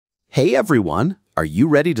Hey everyone, are you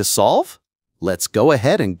ready to solve? Let's go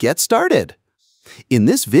ahead and get started. In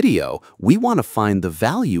this video, we want to find the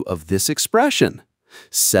value of this expression.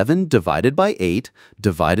 7 divided by 8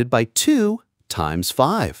 divided by 2 times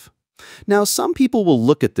 5. Now, some people will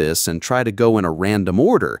look at this and try to go in a random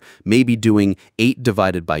order, maybe doing 8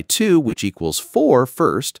 divided by 2, which equals 4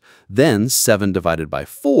 first, then 7 divided by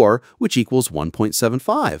 4, which equals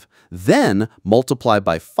 1.75, then multiply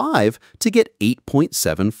by 5 to get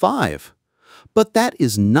 8.75. But that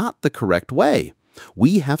is not the correct way.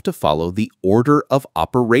 We have to follow the order of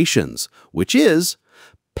operations, which is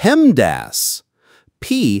PEMDAS.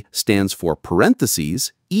 P stands for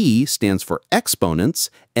parentheses, E stands for exponents,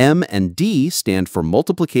 M and D stand for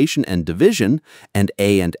multiplication and division, and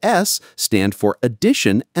A and S stand for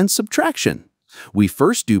addition and subtraction. We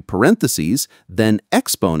first do parentheses, then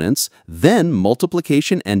exponents, then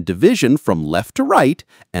multiplication and division from left to right,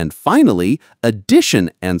 and finally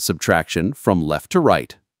addition and subtraction from left to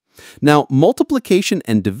right. Now, multiplication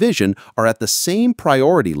and division are at the same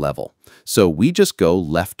priority level, so we just go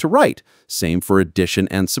left to right, same for addition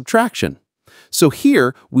and subtraction. So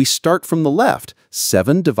here, we start from the left,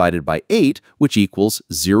 7 divided by 8, which equals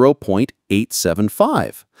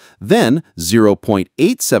 0.875. Then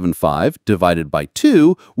 0.875 divided by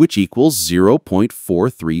 2, which equals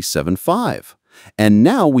 0.4375. And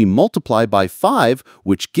now we multiply by 5,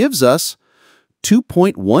 which gives us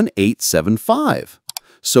 2.1875.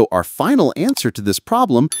 So our final answer to this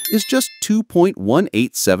problem is just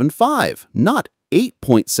 2.1875, not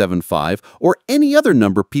 8.75 or any other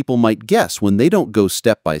number people might guess when they don't go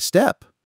step by step.